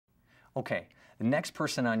Okay, the next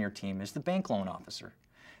person on your team is the bank loan officer.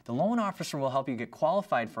 The loan officer will help you get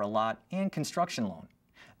qualified for a lot and construction loan.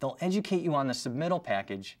 They'll educate you on the submittal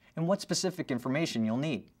package and what specific information you'll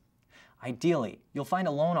need. Ideally, you'll find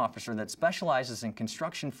a loan officer that specializes in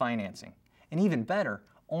construction financing, and even better,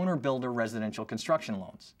 owner-builder residential construction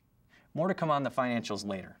loans. More to come on the financials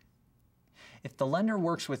later. If the lender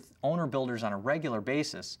works with owner-builders on a regular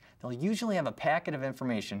basis, they'll usually have a packet of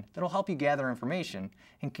information that'll help you gather information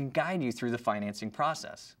and can guide you through the financing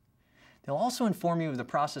process. They'll also inform you of the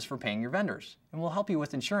process for paying your vendors and will help you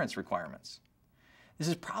with insurance requirements. This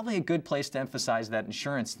is probably a good place to emphasize that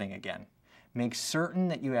insurance thing again. Make certain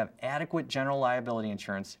that you have adequate general liability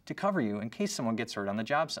insurance to cover you in case someone gets hurt on the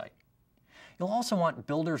job site. You'll also want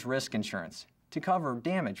builder's risk insurance to cover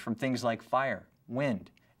damage from things like fire,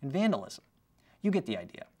 wind, and vandalism. You get the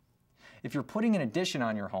idea. If you're putting an addition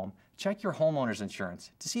on your home, check your homeowner's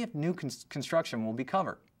insurance to see if new construction will be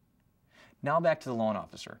covered. Now back to the loan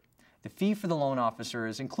officer. The fee for the loan officer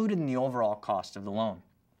is included in the overall cost of the loan.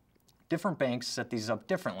 Different banks set these up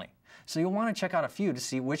differently, so you'll want to check out a few to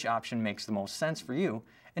see which option makes the most sense for you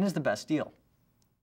and is the best deal.